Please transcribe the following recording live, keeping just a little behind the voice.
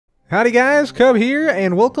Howdy guys, Cub here,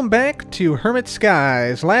 and welcome back to Hermit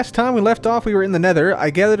Skies. Last time we left off, we were in the Nether.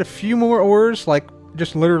 I gathered a few more ores,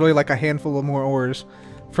 just literally like a handful of more ores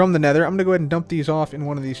from the Nether. I'm gonna go ahead and dump these off in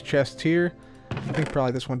one of these chests here. I think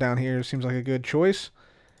probably this one down here seems like a good choice.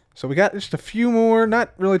 So we got just a few more,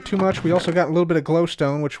 not really too much. We also got a little bit of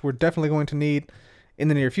glowstone, which we're definitely going to need in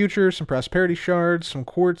the near future. Some prosperity shards, some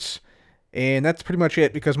quartz, and that's pretty much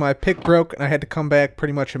it because my pick broke and I had to come back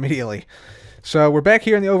pretty much immediately. So we're back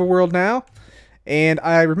here in the overworld now, and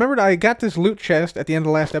I remembered I got this loot chest at the end of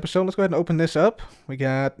the last episode. Let's go ahead and open this up. We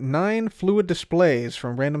got 9 fluid displays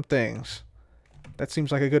from random things. That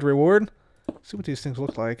seems like a good reward. Let's see what these things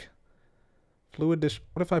look like. What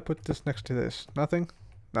if I put this next to this? Nothing?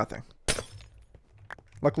 Nothing.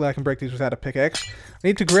 Luckily I can break these without a pickaxe. I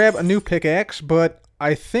need to grab a new pickaxe, but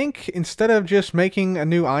I think instead of just making a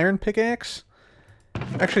new iron pickaxe...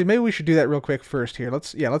 Actually, maybe we should do that real quick first here.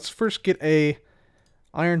 Let's first get a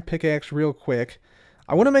iron pickaxe real quick.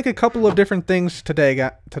 I want to make a couple of different things today,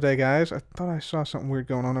 guys. I thought I saw something weird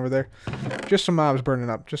going on over there. Just some mobs burning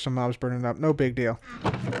up. Just some mobs burning up. No big deal.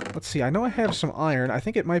 Let's see. I know I have some iron. I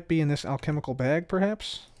think it might be in this alchemical bag,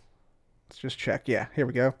 perhaps. Let's just check. Yeah, here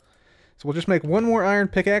we go. So we'll just make one more iron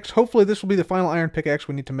pickaxe. Hopefully this will be the final iron pickaxe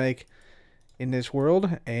we need to make in this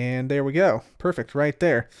world. And there we go. Perfect. Right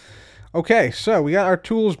there. Okay, so we got our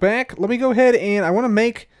tools back. Let me go ahead and I want to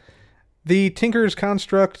make the Tinker's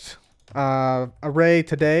Construct array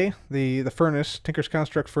today. The furnace, Tinker's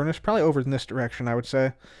Construct furnace, probably over in this direction, I would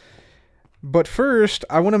say. But first,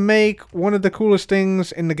 I want to make one of the coolest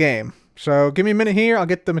things in the game. So give me a minute here, I'll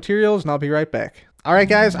get the materials, and I'll be right back. Alright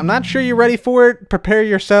guys, I'm not sure you're ready for it. Prepare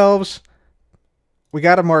yourselves. We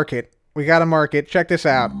gotta mark it. We gotta mark it. Check this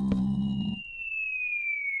out.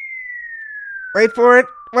 Wait for it.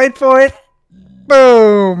 Wait for it.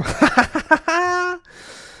 Boom.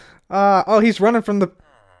 Oh, he's running from the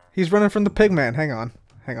pigman. Hang on.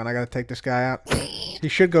 Hang on, I gotta take this guy out. He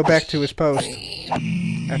should go back to his post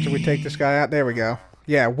after we take this guy out. There we go.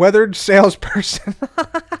 Yeah, weathered salesperson.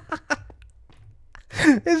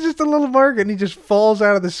 It's just a little market and he just falls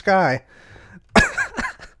out of the sky.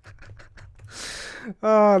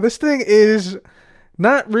 This thing is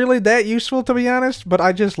not really that useful, to be honest, but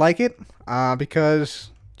I just like it because...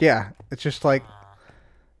 Yeah, it's just like,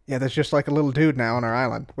 yeah, there's just like a little dude now on our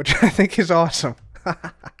island, which I think is awesome.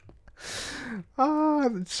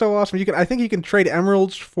 It's so awesome. I think you can trade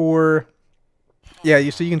emeralds for, yeah,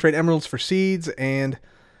 you can trade emeralds for seeds, and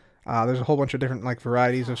there's a whole bunch of different like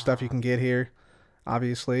varieties of stuff you can get here.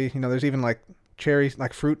 Obviously, you know, there's even like cherry,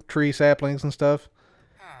 like fruit tree saplings and stuff,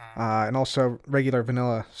 and also regular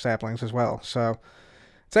vanilla saplings as well. So.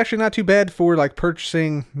 It's actually not too bad for like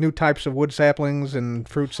purchasing new types of wood saplings and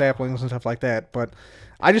fruit saplings and stuff like that, but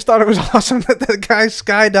I just thought it was awesome that the guy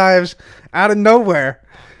skydives out of nowhere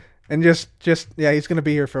and just yeah, he's gonna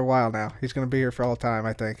be here for a while now. He's gonna be here for all time,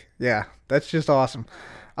 I think. Yeah, that's just awesome.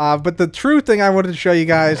 But the true thing I wanted to show you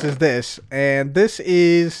guys is this, and this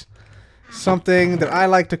is something that I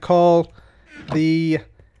like to call the...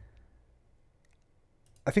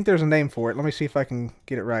 I think there's a name for it. Let me see if I can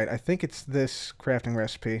get it right. I think it's this crafting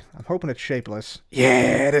recipe. I'm hoping it's shapeless.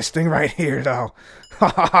 Yeah, this thing right here, though.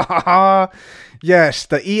 Yes,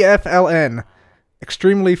 the EFLN.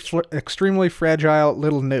 Extremely Fragile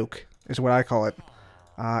Little Nuke is what I call it.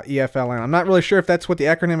 EFLN. I'm not really sure if that's what the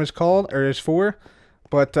acronym is called or is for,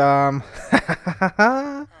 but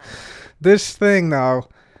this thing, though.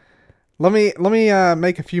 Let me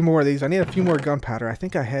make a few more of these. I need a few more gunpowder. I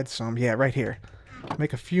think I had some. Yeah, right here.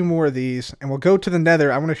 Make a few more of these, and we'll go to the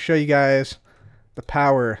Nether. I want to show you guys the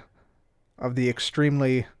power of the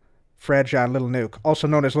extremely fragile little nuke, also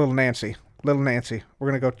known as Little Nancy. Little Nancy. We're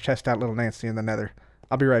going to go test out Little Nancy in the Nether.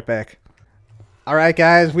 I'll be right back. Alright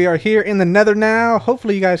guys, we are here in the Nether now.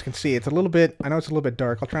 Hopefully you guys can see. It's a little bit, I know it's a little bit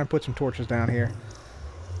dark. I'll try and put some torches down here.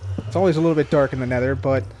 It's always a little bit dark in the Nether,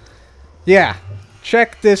 but yeah.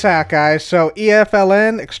 Check this out, guys. So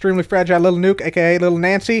EFLN, Extremely Fragile Little Nuke, aka Little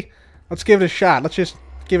Nancy. Let's give it a shot. Let's just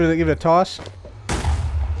give it a toss.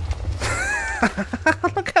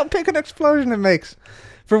 Look how big an explosion it makes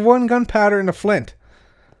for one gunpowder and a flint.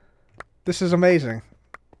 This is amazing.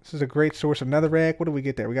 This is a great source of netherrack. What do we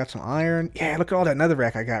get there? We got some iron. Yeah, look at all that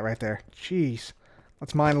netherrack I got right there. Jeez.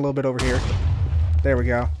 Let's mine a little bit over here. There we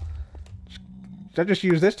go. I just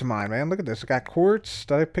use this to mine, man. Look at this. I got quartz.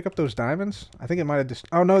 Did I pick up those diamonds? I think it might have just...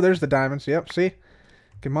 Oh, no, there's the diamonds. Yep, see?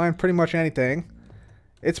 Can mine pretty much anything.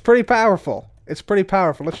 It's pretty powerful. It's pretty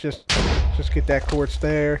powerful. Let's just get that quartz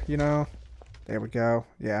there, you know. There we go.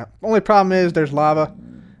 Yeah. Only problem is there's lava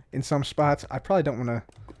in some spots. I probably don't want to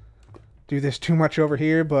do this too much over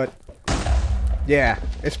here, but yeah,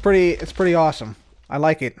 it's pretty awesome. I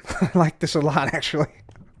like it. I like this a lot, actually.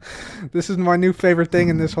 This is my new favorite thing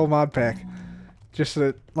in this whole mod pack. Just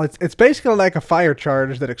that it's basically like a fire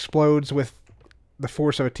charge that explodes with the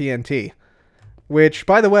force of a TNT. Which,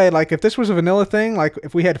 by the way, like if this was a vanilla thing, like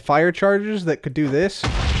if we had fire charges that could do this,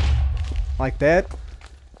 like that,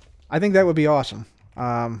 I think that would be awesome.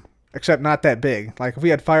 Except not that big. Like if we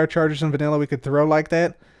had fire charges in vanilla we could throw like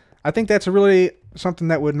that, I think that's really something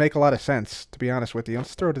that would make a lot of sense, to be honest with you.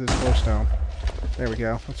 Let's throw it to this glowstone. There we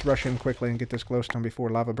go. Let's rush in quickly and get this glowstone before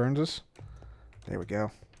lava burns us. There we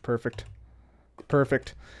go. Perfect.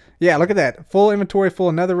 Perfect. Yeah, look at that. Full inventory full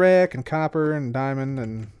of netherrack and copper and diamond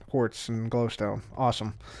and quartz and glowstone.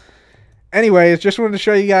 Awesome. Anyways, just wanted to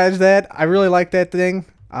show you guys that. I really like that thing.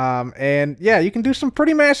 And yeah, you can do some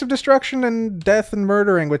pretty massive destruction and death and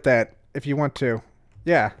murdering with that if you want to.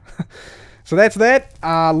 Yeah. So that's that.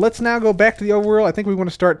 Let's now go back to the overworld. I think we want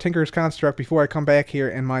to start Tinker's Construct before I come back here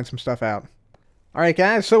and mine some stuff out. Alright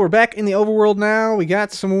guys, so we're back in the overworld now. We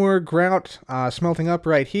got some more grout smelting up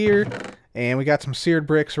right here. And we got some seared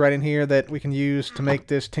bricks right in here that we can use to make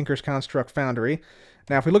this Tinker's Construct foundry.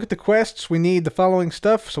 Now if we look at the quests, we need the following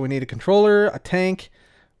stuff. So we need a controller, a tank,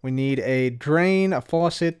 we need a drain, a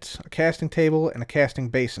faucet, a casting table, and a casting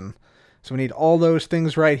basin. So we need all those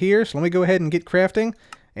things right here. So let me go ahead and get crafting,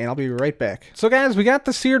 and I'll be right back. So guys, we got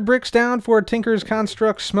the seared bricks down for Tinker's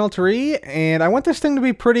Construct Smeltery, and I want this thing to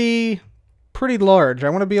be pretty large. I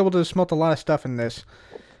want to be able to smelt a lot of stuff in this.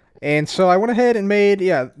 And so I went ahead and made,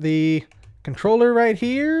 yeah, the controller right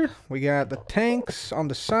here. We got the tanks on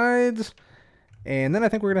the sides. And then I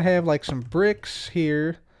think we're going to have like some bricks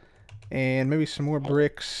here. And maybe some more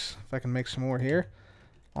bricks, if I can make some more here.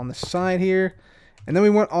 On the side here. And then we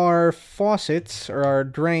want our faucets, or our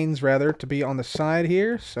drains rather, to be on the side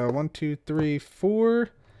here. So 1, 2, 3, 4.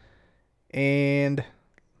 And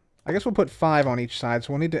I guess we'll put 5 on each side.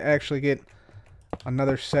 So we'll need to actually get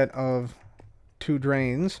another set of 2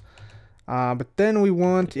 drains. But then we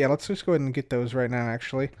want, yeah, let's just go ahead and get those right now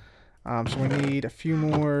actually. So we need a few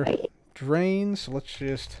more drains. So let's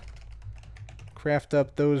just craft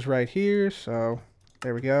up those right here. So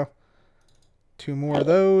there we go. 2 more of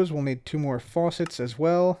those. We'll need 2 more faucets as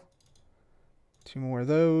well. 2 more of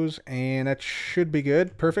those, and that should be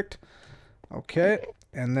good. Perfect. Okay,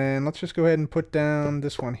 and then let's just go ahead and put down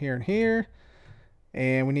this one here and here.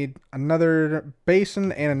 And we need another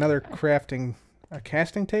basin and another crafting, a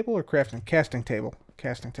casting table or crafting? Casting table.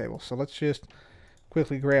 Casting table. So let's just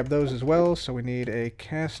quickly grab those as well. So we need a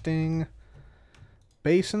casting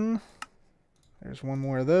basin. There's 1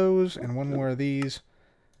 more of those and 1 more of these.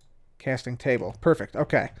 Casting table. Perfect.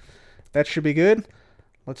 Okay. That should be good.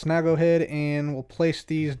 Let's now go ahead and we'll place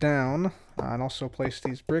these down. And also place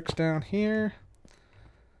these bricks down here.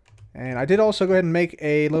 And I did also go ahead and make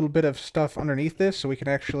a little bit of stuff underneath this so we can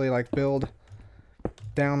actually like build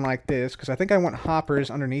down like this, because I think I want hoppers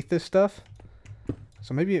underneath this stuff.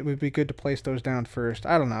 So maybe it would be good to place those down first.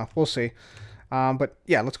 I don't know. We'll see. But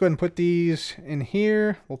yeah, let's go ahead and put these in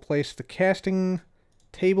here. We'll place the casting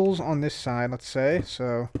tables on this side, let's say.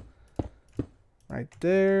 So right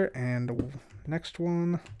there, and next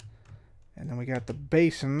one. And then we got the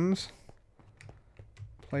basins.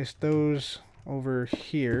 Place those over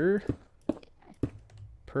here.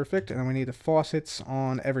 Perfect. And then we need the faucets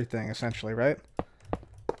on everything, essentially, right?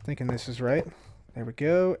 Thinking this is right. There we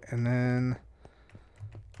go. And then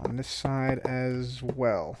on this side as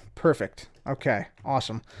well. Perfect. Okay,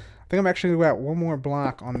 awesome. I think I'm actually going to go out 1 more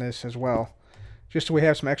block on this as well, just so we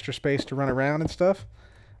have some extra space to run around and stuff.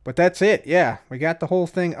 But that's it. Yeah, we got the whole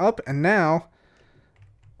thing up, and now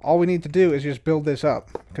all we need to do is just build this up,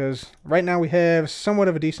 because right now we have somewhat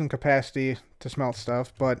of a decent capacity to smelt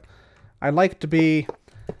stuff, but I'd like to be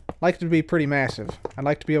pretty massive. I'd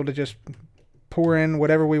like to be able to just pour in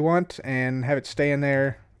whatever we want and have it stay in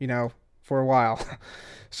there, you know, for a while.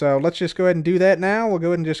 So let's just go ahead and do that now. We'll go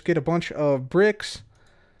ahead and just get a bunch of bricks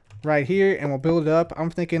right here, and we'll build it up. I'm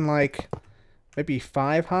thinking like maybe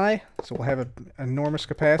 5 high, so we'll have an enormous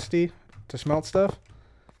capacity to smelt stuff.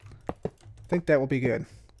 I think that will be good.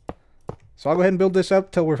 So I'll go ahead and build this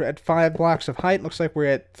up till we're at 5 blocks of height. Looks like we're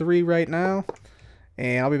at 3 right now,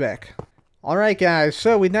 and I'll be back. Alright guys,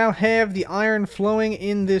 so we now have the iron flowing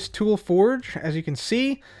in this tool forge, as you can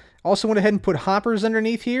see. Also went ahead and put hoppers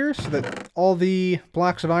underneath here, so that all the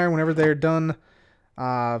blocks of iron, whenever they're done,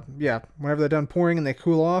 whenever they're done pouring and they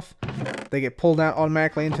cool off, they get pulled out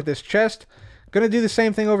automatically into this chest. Gonna do the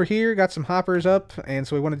same thing over here. Got some hoppers up, and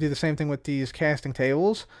so we want to do the same thing with these casting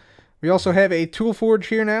tables. We also have a tool forge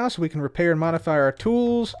here now, so we can repair and modify our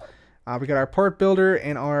tools. We got our part builder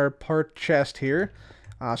and our part chest here.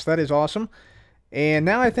 So that is awesome. And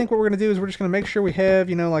now I think what we're going to do is we're just going to make sure we have,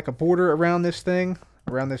 you know, like a border around this thing,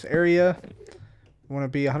 around this area. We want to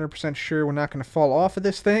be 100% sure we're not going to fall off of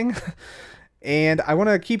this thing. And I want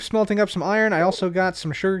to keep smelting up some iron. I also got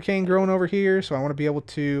some sugarcane growing over here, so I want to be able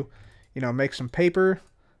to, you know, make some paper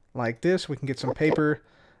like this. We can get some paper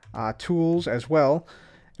tools as well.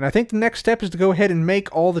 And I think the next step is to go ahead and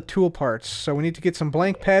make all the tool parts. So we need to get some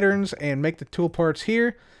blank patterns and make the tool parts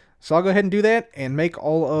here. So I'll go ahead and do that and make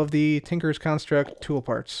all of the Tinker's Construct tool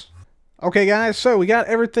parts. Okay guys, so we got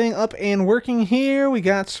everything up and working here. We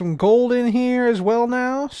got some gold in here as well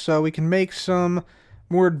now, so we can make some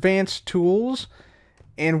more advanced tools.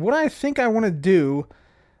 And what I think I want to do,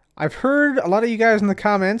 I've heard a lot of you guys in the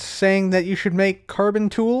comments saying that you should make carbon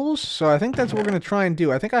tools, so I think that's what we're going to try and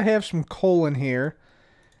do. I think I have some coal in here,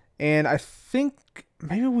 and I think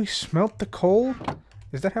maybe we smelt the coal?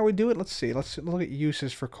 Is that how we do it? Let's see. Let's look at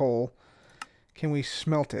uses for coal. Can we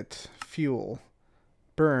smelt it? Fuel.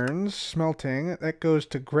 Burns. Smelting. That goes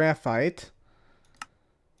to graphite.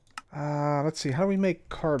 Let's see. How do we make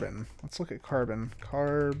carbon? Let's look at carbon.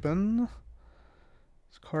 Carbon.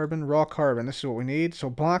 It's carbon. Raw carbon. This is what we need. So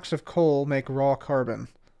blocks of coal make raw carbon.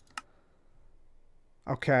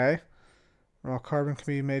 Okay. Raw carbon can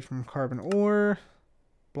be made from carbon ore.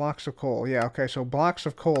 Blocks of coal. Yeah, okay. So blocks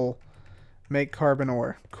of coal make carbon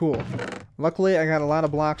ore. Cool. Luckily, I got a lot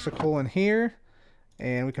of blocks of coal in here.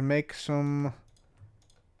 And we can make some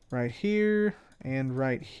right here and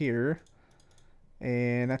right here.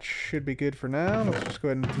 And that should be good for now. Let's just go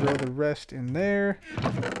ahead and throw the rest in there.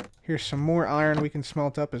 Here's some more iron we can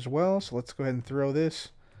smelt up as well. So let's go ahead and throw this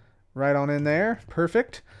right on in there.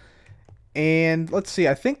 Perfect. And let's see.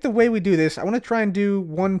 I think the way we do this, I want to try and do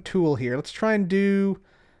one tool here. Let's try and do,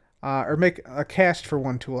 or make a cast for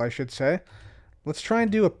one tool, I should say. Let's try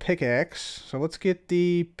and do a pickaxe. So let's get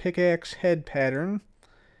the pickaxe head pattern.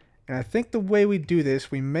 And I think the way we do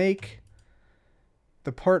this, we make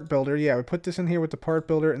the part builder. Yeah, we put this in here with the part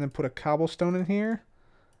builder and then put a cobblestone in here.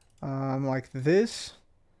 Like this.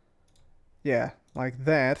 Yeah, like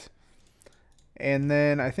that. And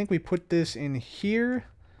then I think we put this in here.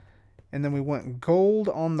 And then we want gold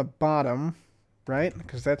on the bottom, right?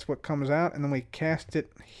 Because that's what comes out. And then we cast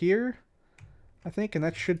it here, I think. And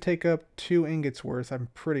that should take up 2 ingots worth, I'm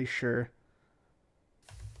pretty sure.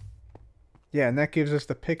 Yeah, and that gives us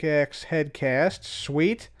the pickaxe head cast.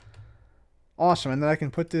 Sweet. Awesome. And then I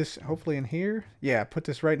can put this hopefully in here. Yeah, put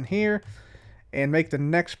this right in here. And make the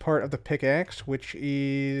next part of the pickaxe, which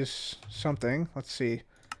is something. Let's see.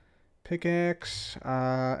 Pickaxe.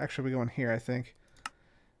 Actually, we go in here, I think.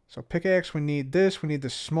 So pickaxe, we need this. We need the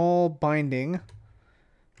small binding.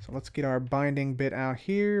 So let's get our binding bit out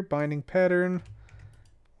here. Binding pattern.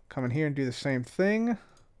 Come in here and do the same thing.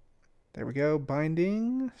 There we go.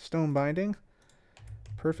 Binding. Stone binding.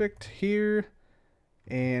 Perfect. Here.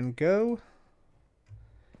 And go.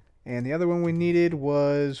 And the other one we needed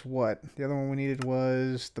was what? The other one we needed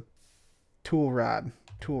was the tool rod.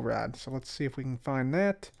 Tool rod. So let's see if we can find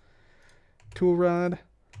that. Tool rod.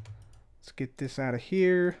 Let's get this out of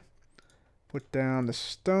here. Put down the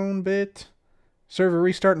stone bit. Server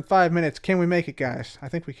restart in 5 minutes. Can we make it, guys? I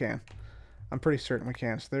think we can. I'm pretty certain we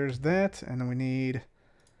can. So there's that. And then we need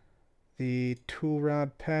the tool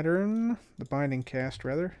rod pattern. The binding cast,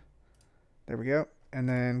 rather. There we go. And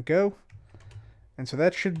then go. And so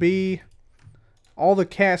that should be all the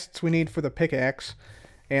casts we need for the pickaxe.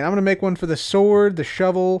 And I'm going to make one for the sword, the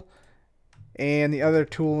shovel, and the other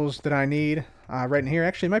tools that I need right in here.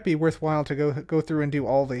 Actually, it might be worthwhile to go through and do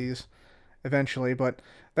all these eventually. But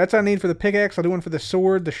that's what I need for the pickaxe. I'll do one for the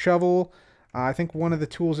sword, the shovel. I think one of the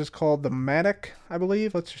tools is called the mattock, I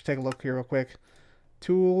believe. Let's just take a look here real quick.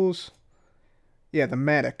 Tools. Yeah, the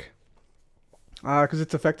mattock. Because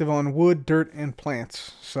it's effective on wood, dirt, and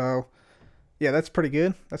plants. So yeah, that's pretty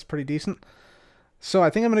good. That's pretty decent. So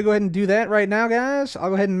I think I'm going to go ahead and do that right now, guys. I'll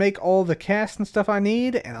go ahead and make all the casts and stuff I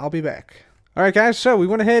need, and I'll be back. Alright, guys, so we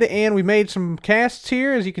went ahead and we made some casts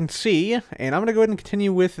here, as you can see. And I'm going to go ahead and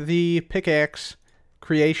continue with the pickaxe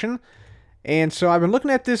creation. And so I've been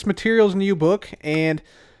looking at this materials new book, and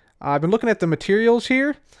I've been looking at the materials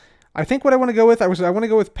here. I think what I want to go with, I want to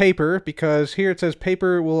go with paper, because here it says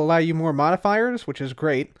paper will allow you more modifiers, which is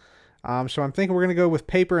great. So I'm thinking we're going to go with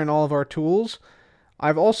paper in all of our tools.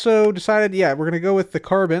 I've also decided, yeah, we're going to go with the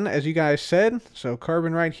carbon, as you guys said. So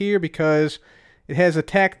carbon right here, because it has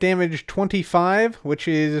attack damage 25, which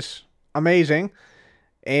is amazing.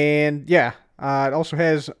 And yeah, it also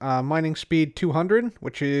has mining speed 200,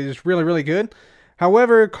 which is really, really good.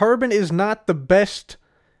 However, carbon is not the best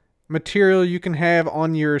material you can have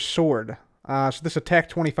on your sword. So this attack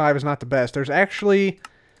 25 is not the best. There's actually,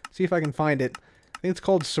 see if I can find it. I think it's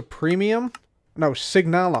called Supremium. No,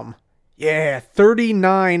 Signalum. Yeah,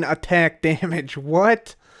 39 attack damage.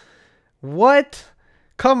 What? What?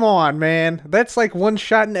 Come on, man. That's like one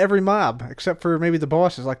shot in every mob, except for maybe the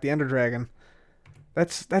bosses, like the Ender Dragon.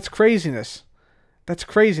 That's craziness. That's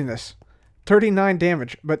craziness. 39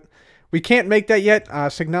 damage, but we can't make that yet.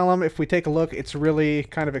 Signalum, if we take a look, it's really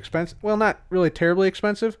kind of expensive. Well, not really terribly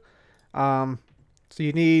expensive. So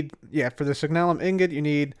you need, yeah, for the Signalum ingot, you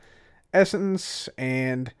need essence,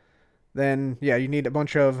 and then, yeah, you need a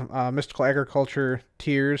bunch of mystical agriculture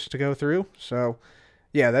tiers to go through. So,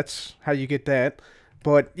 yeah, that's how you get that.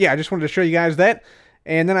 But, yeah, I just wanted to show you guys that.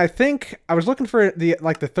 And then I think I was looking for the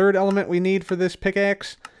third element we need for this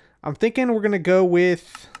pickaxe. I'm thinking we're going to go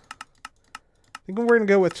with...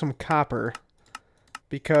 some copper,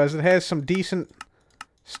 because it has some decent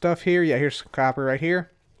stuff here. Yeah, here's some copper right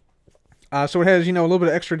here. So it has, you know, a little bit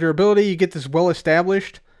of extra durability. You get this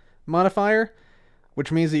well-established modifier,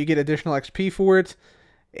 which means that you get additional XP for it.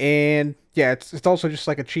 And yeah, it's also just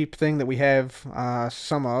like a cheap thing that we have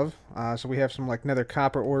some of. So we have some like nether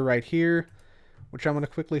copper ore right here, which I'm going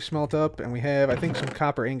to quickly smelt up. And we have, I think, some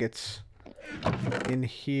copper ingots in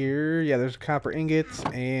here. Yeah, there's copper ingots,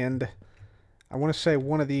 and I want to say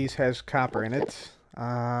one of these has copper in it.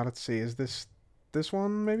 Let's see, is this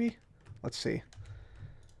one maybe? Let's see.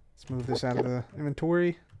 Let's move this out of the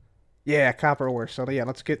inventory. Yeah, copper ore. So yeah,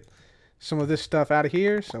 let's get some of this stuff out of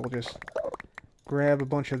here. So we'll just grab a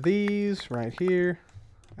bunch of these right here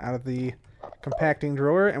out of the compacting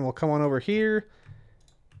drawer, and we'll come on over here,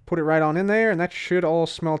 put it right on in there, and that should all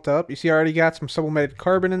smelt up. You see I already got some sublimated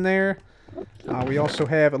carbon in there. We also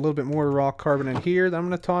have a little bit more raw carbon in here that I'm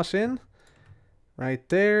going to toss in. Right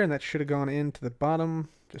there, and that should have gone into the bottom.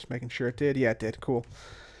 Just making sure it did. Yeah, it did. Cool.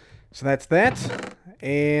 So that's that.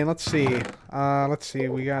 And let's see.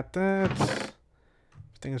 We got that.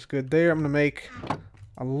 Everything is good there. I'm going to make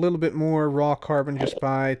a little bit more raw carbon just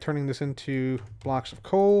by turning this into blocks of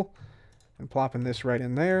coal and plopping this right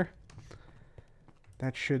in there.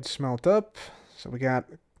 That should smelt up. So we got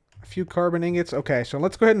a few carbon ingots. Okay, so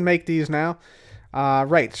let's go ahead and make these now.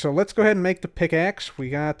 Right, so let's go ahead and make the pickaxe. We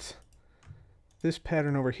got this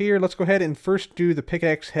pattern over here. Let's go ahead and first do the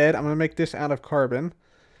pickaxe head. I'm going to make this out of carbon.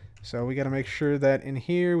 So we got to make sure that in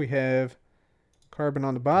here we have carbon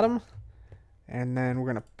on the bottom. And then we're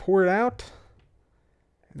going to pour it out.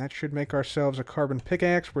 And that should make ourselves a carbon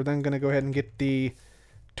pickaxe. We're then going to go ahead and get the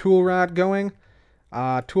tool rod going.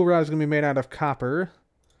 Tool rod is going to be made out of copper.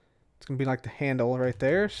 It's going to be like the handle right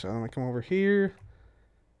there. So I'm going to come over here.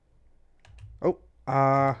 Oh,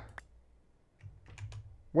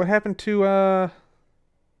 what happened to our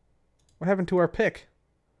pick?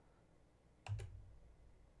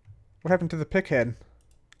 What happened to the pick head?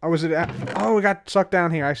 Oh, was it? Oh, it got sucked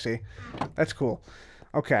down here. I see. That's cool.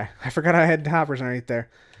 Okay, I forgot I had hoppers underneath there.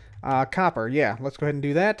 Copper. Yeah, let's go ahead and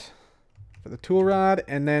do that for the tool rod,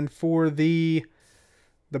 and then for the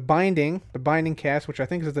binding cast, which I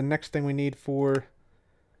think is the next thing we need for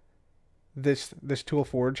this tool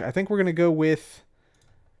forge. I think we're gonna go with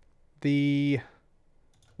the,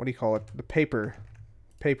 what do you call it? The paper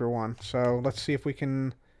one. So let's see if we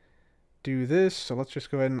can do this. So let's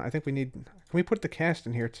just go ahead and, I think we need, can we put the cast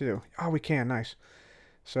in here too? Oh, we can. Nice.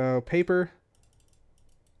 So paper.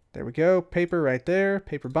 There we go. Paper right there.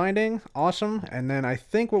 Paper binding. Awesome. And then I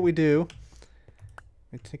think what we do,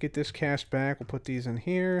 to get this cast back, we'll put these in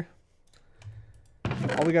here.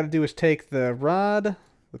 All we got to do is take the rod,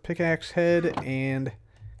 the pickaxe head, and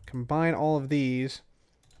combine all of these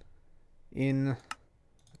in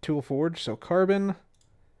the tool forge. So carbon,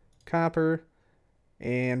 copper,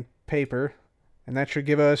 and paper. And that should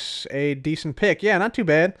give us a decent pick. Yeah, not too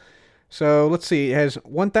bad. So let's see. It has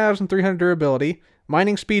 1,300 durability,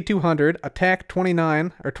 mining speed 200, attack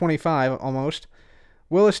 29, or 25 almost.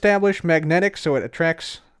 Will establish magnetic, so it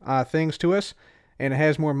attracts things to us. And it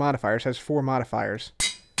has more modifiers. It has 4 modifiers.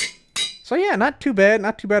 So yeah, not too bad.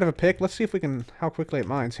 Not too bad of a pick. Let's see if we can, how quickly it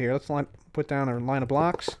mines here. Let's put down a line of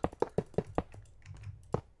blocks.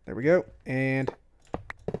 There we go. And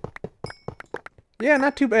yeah,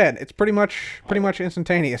 not too bad. It's pretty much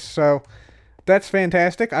instantaneous. So that's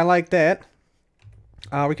fantastic. I like that.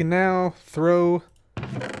 We can now throw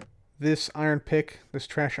this iron pick, this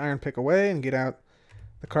trash iron pick away and get out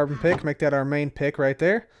the carbon pick. Make that our main pick right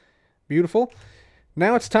there. Beautiful.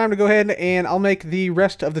 Now it's time to go ahead and I'll make the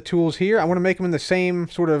rest of the tools here. I want to make them in the same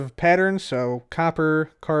sort of pattern. So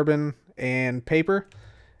copper, carbon, and paper.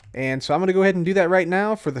 And so I'm going to go ahead and do that right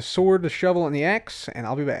now for the sword, the shovel, and the axe. And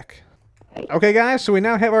I'll be back. Okay guys, so we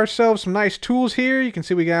now have ourselves some nice tools here. You can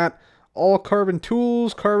see we got all carbon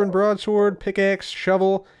tools, carbon broadsword, pickaxe,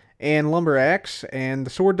 shovel, and lumber axe. And the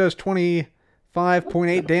sword does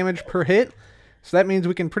 25.8 damage per hit. So that means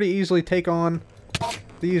we can pretty easily take on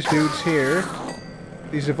these dudes here.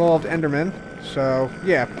 These evolved Endermen. So,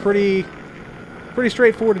 yeah, pretty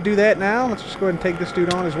straightforward to do that now. Let's just go ahead and take this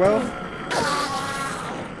dude on as well.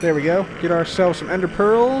 There we go. Get ourselves some Ender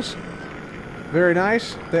Pearls. Very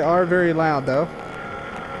nice. They are very loud, though,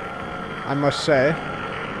 I must say.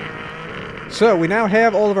 So, we now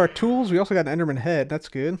have all of our tools. We also got an Enderman head. That's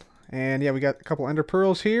good. And, yeah, we got a couple Ender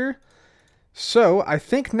Pearls here. So, I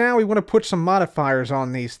think now we want to put some modifiers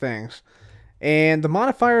on these things. And the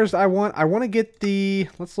modifiers I want to get the...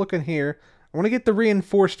 Let's look in here. I want to get the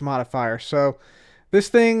reinforced modifier. So, this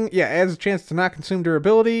thing, yeah, adds a chance to not consume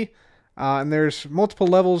durability. And there's multiple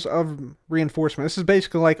levels of reinforcement. This is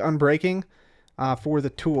basically like unbreaking for the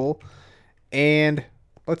tool. And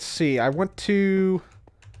let's see. I want to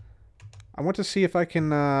see if I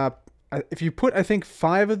can... if you put, I think,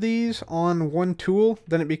 5 of these on one tool,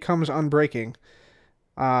 then it becomes unbreaking.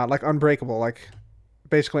 Like unbreakable. Like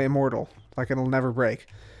basically immortal. Like it'll never break.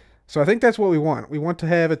 So I think that's what we want. We want to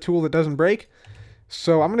have a tool that doesn't break.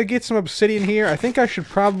 So I'm going to get some obsidian here. I think I should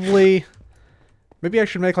probably... Maybe I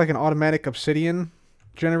should make like an automatic obsidian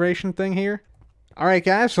generation thing here. Alright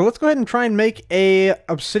guys, so let's go ahead and try and make a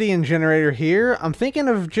obsidian generator here. I'm thinking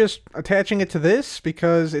of just attaching it to this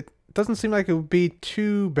because it doesn't seem like it would be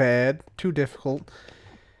too bad, too difficult.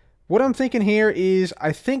 What I'm thinking here is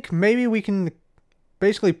I think maybe we can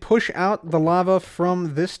basically push out the lava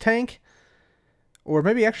from this tank. Or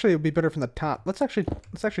maybe actually it would be better from the top. Let's actually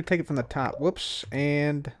take it from the top. Whoops,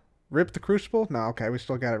 and rip the crucible. No, okay, we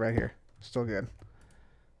still got it right here. Still good.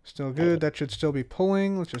 Still good. That should still be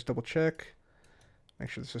pulling. Let's just double check. Make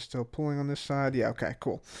sure this is still pulling on this side. Yeah, okay,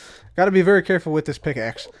 cool. Got to be very careful with this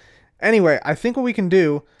pickaxe. Anyway, I think what we can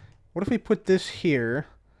do, what if we put this here,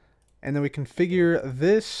 and then we configure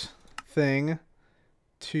this thing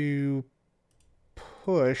to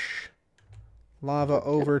push lava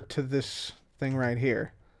over to this thing right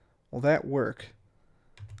here. Will that work?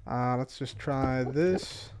 Let's just try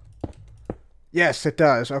this. Yes, it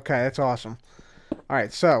does. Okay, that's awesome.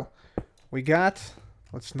 Alright, so we got...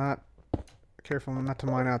 Let's not... Careful not to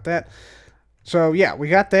mine out that. So, yeah, we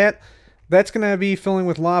got that. That's going to be filling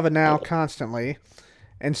with lava now constantly.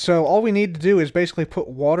 And so all we need to do is basically put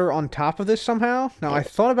water on top of this somehow. Now, I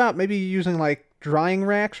thought about maybe using, like, drying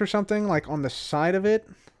racks or something, like, on the side of it.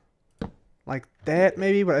 Like that,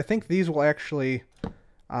 maybe. But I think these will actually...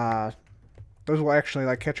 those will actually,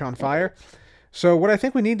 like, catch on fire. So what I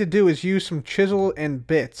think we need to do is use some chisel and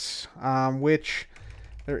bits, which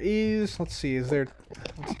there is, let's see, is there,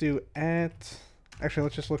 let's do at, actually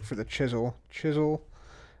let's just look for the chisel,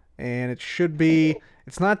 and it should be,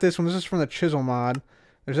 it's not this one, this is from the chisel mod.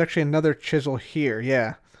 There's actually another chisel here,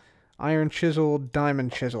 yeah, iron chisel,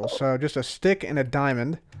 diamond chisel, so just a stick and a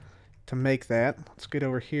diamond to make that. Let's get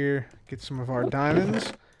over here, get some of our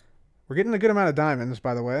diamonds. We're getting a good amount of diamonds,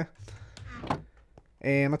 by the way.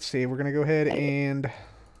 And let's see, we're going to go ahead and...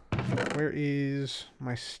 Where is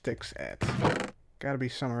my sticks at? Gotta be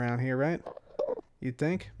some around here, right? You'd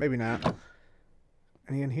think? Maybe not.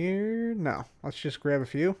 Any in here? No. Let's just grab a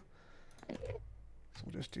few. So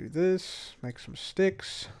we'll just do this. Make some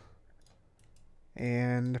sticks.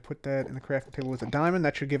 And put that in the crafting table with a diamond.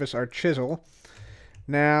 That should give us our chisel.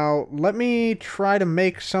 Now, let me try to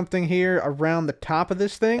make something here around the top of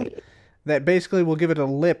this thing. That basically will give it a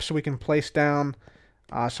lip so we can place down...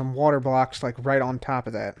 some water blocks like right on top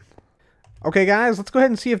of that. Okay guys, let's go ahead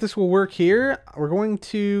and see if this will work here. We're going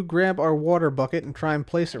to grab our water bucket and try and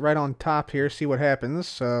place it right on top here, see what happens.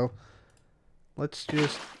 So let's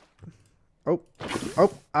just...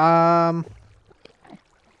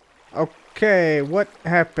 Okay, what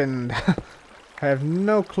happened? I have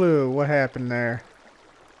no clue what happened there.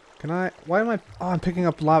 Why am I... Oh, I'm picking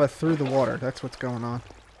up lava through the water. That's what's going on.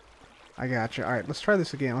 I gotcha. Alright, let's try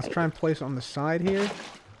this again. Let's try and place it on the side here.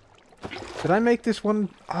 Did I make this one?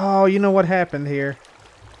 Oh, you know what happened here.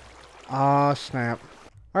 Ah, snap.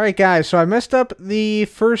 Alright, guys, so I messed up the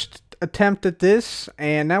first attempt at this,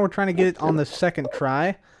 and now we're trying to get it on the second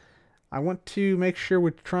try. I want to make sure we're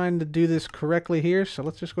trying to do this correctly here, so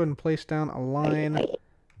let's just go ahead and place down a line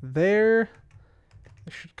there.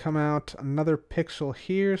 This should come out another pixel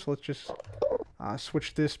here, so let's just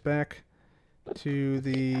switch this back to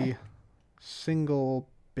the... single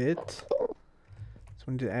bit. So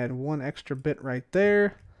we need to add one extra bit right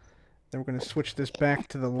there. Then we're going to switch this back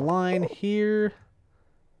to the line here.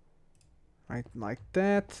 Right like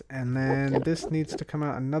that. And then this needs to come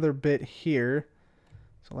out another bit here.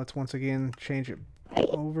 So let's once again change it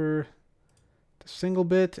over to single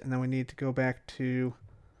bit. And then we need to go back to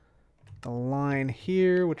the line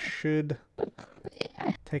here, which should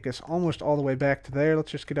take us almost all the way back to there.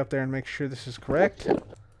 Let's just get up there and make sure this is correct.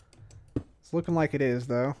 It's looking like it is,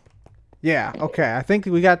 though. Yeah, okay. I think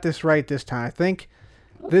we got this right this time. I think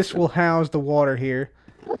this will house the water here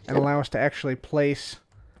and allow us to actually place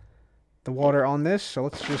the water on this. So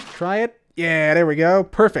let's just try it. Yeah, there we go.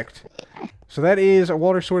 Perfect. So that is a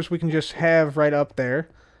water source we can just have right up there.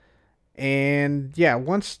 And yeah,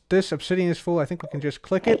 once this obsidian is full, I think we can just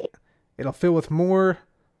click it. It'll fill with more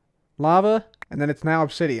lava, and then it's now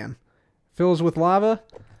obsidian. Fills with lava.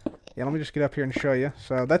 Yeah, let me just get up here and show you.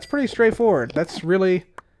 So that's pretty straightforward. That's a really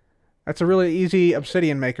easy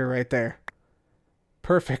obsidian maker right there.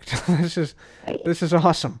 Perfect. This is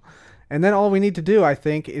awesome. And then all we need to do, I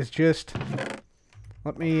think, is just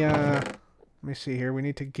let me see here. We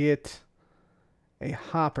need to get a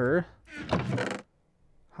hopper.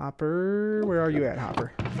 Hopper, where are you at,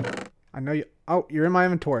 Hopper? I know you. Oh, you're in my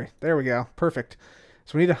inventory. There we go. Perfect.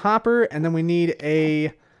 So we need a hopper, and then we need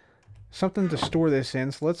something to store this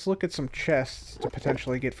in. So let's look at some chests to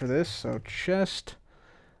potentially get for this. So chest.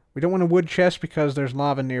 We don't want a wood chest because there's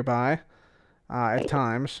lava nearby at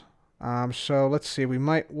times. So let's see. We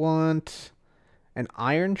might want an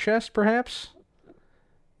iron chest, perhaps.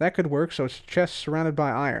 That could work. So it's a chest surrounded by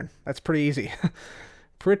iron. That's pretty easy.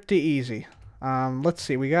 Pretty easy. Let's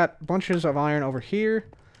see. We got bunches of iron over here.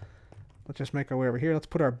 Let's just make our way over here. Let's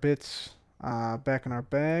put our bits back in our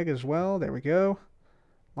bag as well. There we go.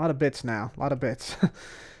 A lot of bits now. A lot of bits.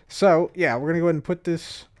 So, yeah, we're going to go ahead and put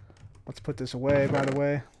this... Let's put this away, by the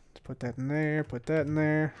way. Let's put that in there. Put that in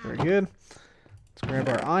there. Very good. Let's grab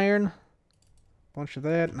our iron. Bunch of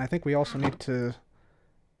that. And I think we also need to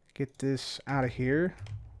get this out of here.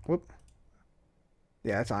 Whoop.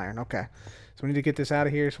 Yeah, that's iron. Okay. So we need to get this out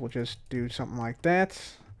of here, so we'll just do something like that.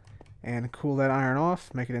 And cool that iron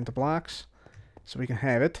off. Make it into blocks so we can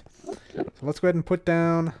have it. So let's go ahead and put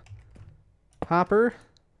down hopper.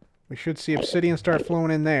 We should see obsidian start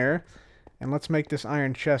flowing in there. And let's make this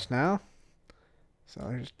iron chest now. So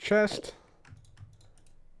there's chest.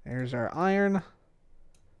 There's our iron.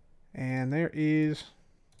 And there is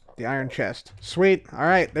the iron chest. Sweet.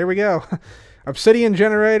 Alright, there we go. Obsidian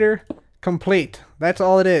generator complete. That's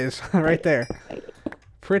all it is right there.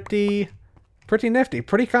 Pretty nifty.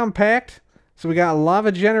 Pretty compact. So we got a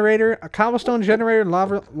lava generator, a cobblestone generator,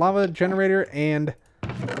 lava generator, and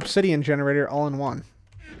obsidian generator all in one.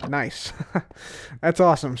 Nice. That's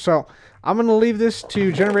awesome. So I'm going to leave this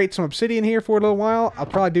to generate some obsidian here for a little while. I'll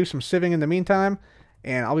probably do some sieving in the meantime,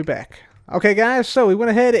 and I'll be back. Okay guys, so we went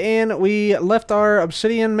ahead and we left our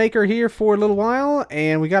obsidian maker here for a little while,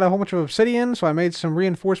 and we got a whole bunch of obsidian, so I made some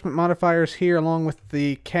reinforcement modifiers here along with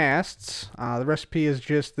the casts. The recipe is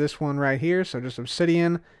just this one right here, so just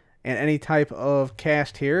obsidian and any type of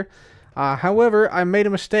cast here. However, I made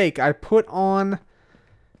a mistake. I put on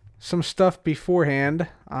some stuff beforehand,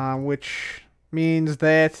 which means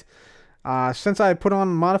that since I put on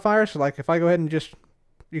modifiers, so like if I go ahead and just,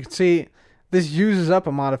 you can see this uses up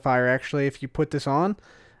a modifier actually if you put this on.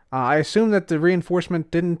 I assume that the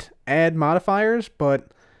reinforcement didn't add modifiers,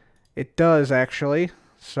 but it does actually.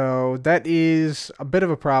 So that is a bit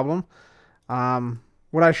of a problem.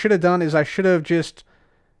 What I should have done is I should have just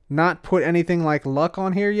not put anything like luck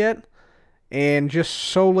on here yet and just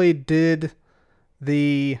solely did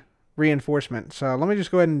the reinforcement. So let me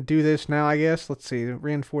just go ahead and do this now, I guess. Let's see,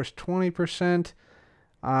 reinforce 20%.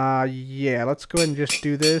 Yeah, let's go ahead and just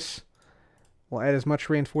do this. We'll add as much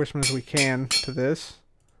reinforcement as we can to this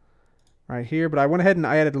right here. But I went ahead and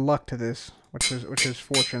I added luck to this, which is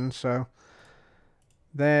fortune. So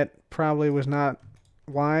that probably was not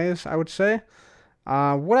wise, I would say.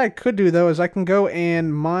 What I could do though is I can go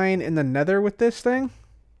and mine in the Nether with this thing.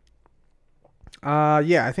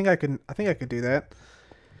 Yeah, I think I could do that,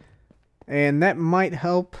 and that might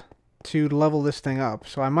help to level this thing up.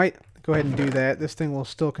 So I might go ahead and do that. This thing will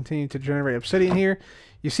still continue to generate obsidian here.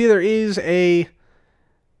 You see there is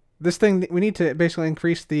this thing, we need to basically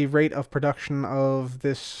increase the rate of production of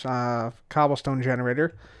this cobblestone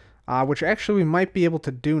generator, which actually we might be able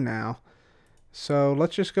to do now. So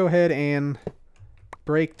let's just go ahead and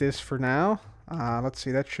break this for now. Let's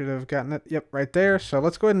see, that should have gotten it. Yep, right there. So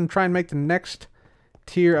let's go ahead and try and make the next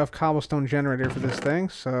tier of cobblestone generator for this thing.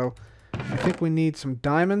 So I think we need some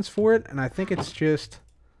diamonds for it, and I think it's just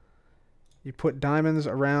you put diamonds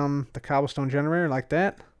around the cobblestone generator like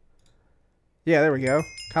that. Yeah, there we go.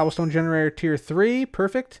 Cobblestone generator tier 3.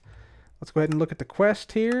 Perfect. Let's go ahead and look at the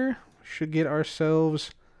quest here. Should get ourselves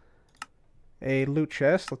a loot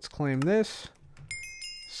chest. Let's claim this.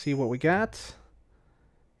 See what we got.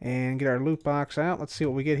 And get our loot box out. Let's see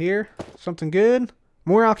what we get here. Something good.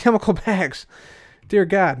 More alchemical bags. Dear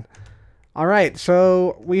God. Alright,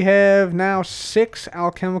 so we have now 6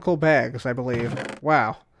 alchemical bags, I believe.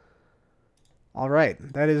 Wow. Alright,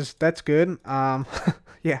 that's good.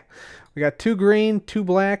 Yeah. We got 2 green, 2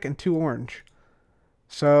 black, and 2 orange.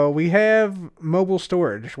 So we have mobile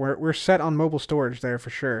storage. We're set on mobile storage there for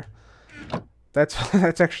sure.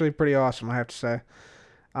 That's actually pretty awesome, I have to say.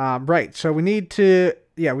 Right, so we need to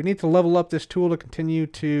level up this tool to continue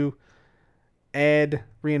to add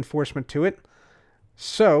reinforcement to it.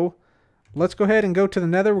 So let's go ahead and go to the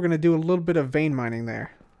Nether. We're going to do a little bit of vein mining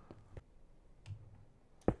there.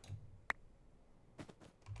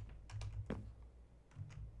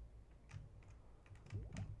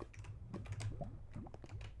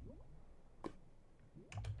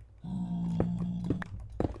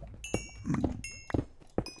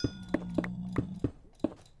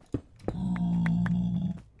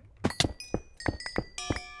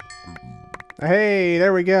 Hey,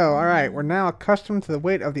 there we go. Alright, we're now accustomed to the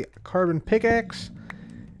weight of the carbon pickaxe.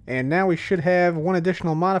 And now we should have one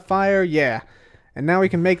additional modifier. Yeah. And now we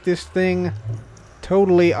can make this thing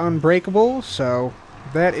totally unbreakable. So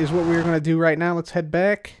that is what we're going to do right now. Let's head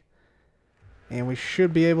back. And we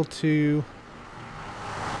should be able to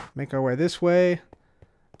make our way this way.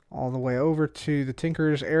 All the way over to the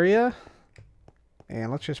Tinker's area.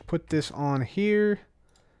 And let's just put this on here.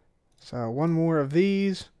 So one more of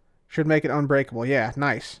these. Should make it unbreakable. Yeah,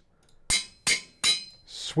 nice.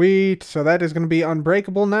 Sweet. So that is going to be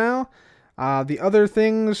unbreakable now. The other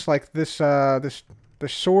things, like this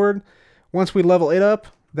sword, once we level it up,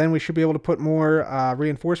 then we should be able to put more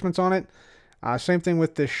reinforcements on it. Same thing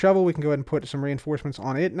with this shovel. We can go ahead and put some reinforcements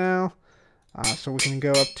on it now. So we can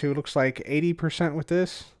go up to, looks like 80% with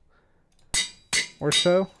this. Or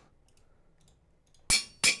so.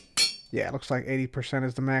 Yeah, it looks like 80%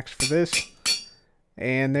 is the max for this.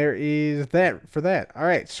 And there is that for that.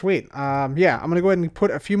 Alright, sweet. Yeah, I'm going to go ahead and put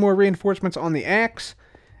a few more reinforcements on the axe.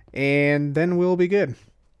 And then we'll be good.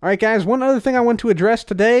 Alright guys, one other thing I want to address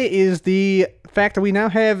today is the fact that we now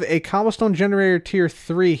have a cobblestone generator tier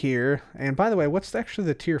 3 here. And by the way, what's actually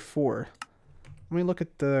the tier 4? Let me look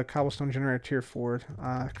at the cobblestone generator tier 4.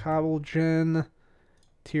 Cobble gen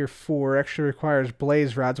tier 4 actually requires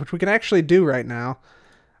blaze rods, which we can actually do right now.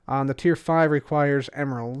 The tier 5 requires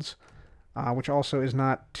emeralds. Which also is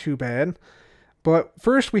not too bad. But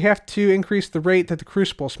first we have to increase the rate that the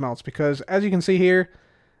crucible smelts, because as you can see here,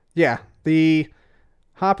 yeah, the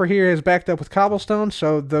hopper here is backed up with cobblestone,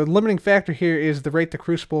 so the limiting factor here is the rate the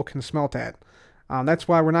crucible can smelt at. That's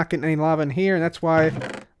why we're not getting any lava in here, and that's why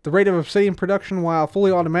the rate of obsidian production, while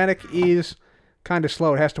fully automatic, is kind of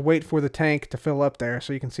slow. It has to wait for the tank to fill up there,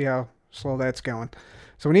 so you can see how slow that's going.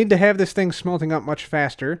 So we need to have this thing smelting up much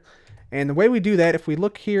faster. And the way we do that, if we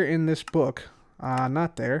look here in this book,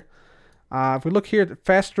 not there, if we look here at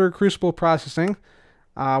faster crucible processing,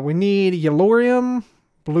 we need yellorium,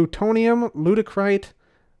 plutonium, ludicrite,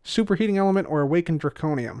 superheating element, or awakened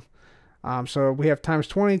draconium. So we have times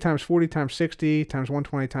 20, times 40, times 60, times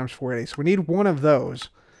 120, times 480. So we need one of those.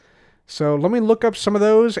 So let me look up some of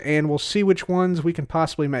those, and we'll see which ones we can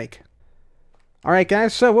possibly make. Alright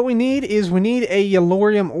guys, so what we need is a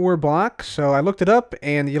yellorium ore block. So I looked it up,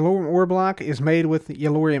 and the yellorium ore block is made with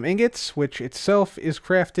yellorium ingots, which itself is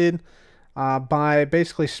crafted by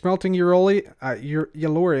basically smelting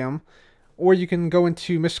yellorium, or you can go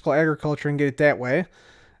into mystical agriculture and get it that way.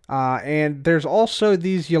 And there's also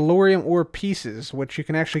these yellorium ore pieces, which you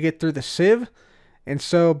can actually get through the sieve. And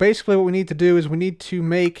so basically what we need to do is we need to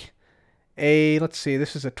make a, let's see,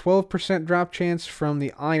 this is a 12% drop chance from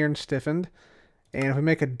the iron stiffened. And if we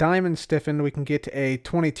make a diamond stiffened, we can get a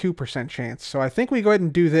 22% chance. So I think we go ahead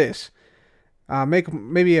and do this. Make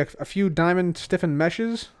maybe a few diamond stiffened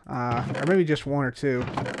meshes. Or maybe just one or two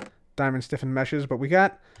diamond stiffened meshes. But we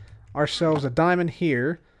got ourselves a diamond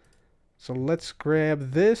here. So let's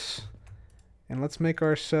grab this. And let's make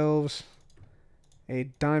ourselves a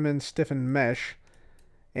diamond stiffened mesh.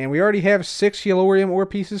 And we already have 6 yellorium ore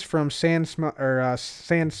pieces from sand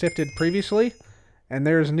sifted previously. And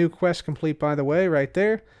there's a new quest complete, by the way, right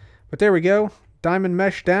there. But there we go. Diamond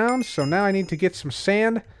mesh down. So now I need to get some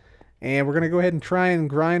sand. And we're going to go ahead and try and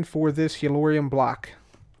grind for this yellorium block.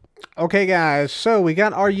 Okay, guys. So we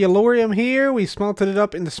got our yellorium here. We smelted it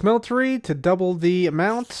up in the smeltery to double the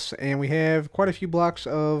amounts. And we have quite a few blocks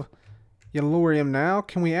of yellorium now.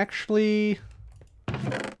 Can we actually...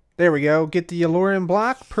 There we go. Get the yellorium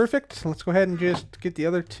block. Perfect. Let's go ahead and just get the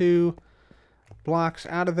other 2... blocks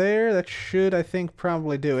out of there. That should, I think,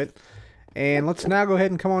 probably do it. And let's now go ahead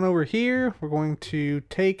and come on over here. We're going to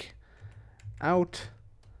take out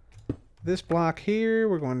this block here.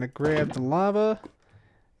 We're going to grab the lava.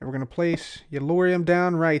 And we're going to place Yellorium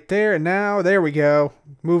down right there. And now, there we go.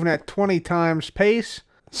 Moving at 20 times pace.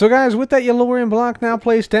 So guys, with that Yellorium block now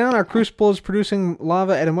placed down, our crucible is producing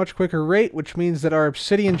lava at a much quicker rate, which means that our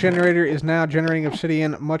obsidian generator is now generating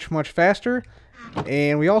obsidian much, much faster.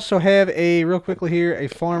 And we also have real quickly here, a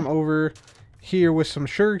farm over here with some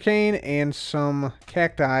sugarcane and some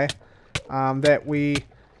cacti that we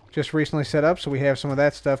just recently set up. So we have some of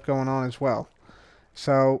that stuff going on as well.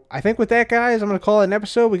 So I think with that, guys, I'm going to call it an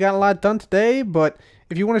episode. We got a lot done today, but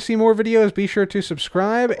if you want to see more videos, be sure to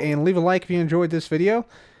subscribe and leave a like if you enjoyed this video.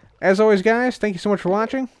 As always, guys, thank you so much for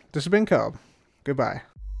watching. This has been Cub. Goodbye.